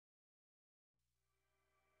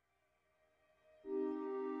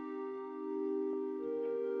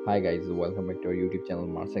Hi guys, welcome back to our YouTube channel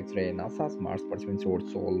Mars Xray. NASA's Mars Perseverance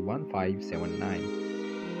Road Sol 1579.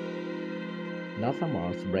 NASA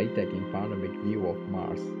Mars breathtaking panoramic view of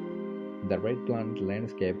Mars. The red planet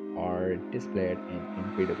landscape are displayed in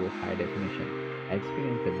incredible high definition.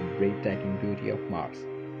 Experience the breathtaking beauty of Mars.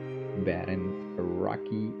 Barren,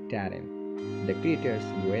 rocky terrain. The craters,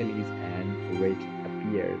 valleys, and ridges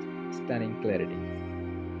appear stunning clarity.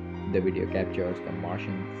 The video captures the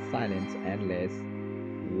Martian silence, endless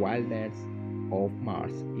wildness of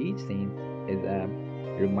Mars. Each scene is a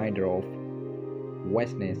reminder of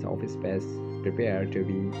vastness of space. Prepare to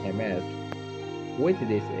be amazed with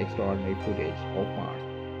this extraordinary footage of Mars.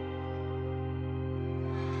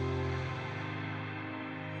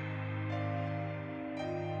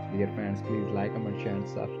 Dear friends, please like, comment, share, and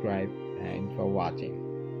subscribe. Thanks for watching.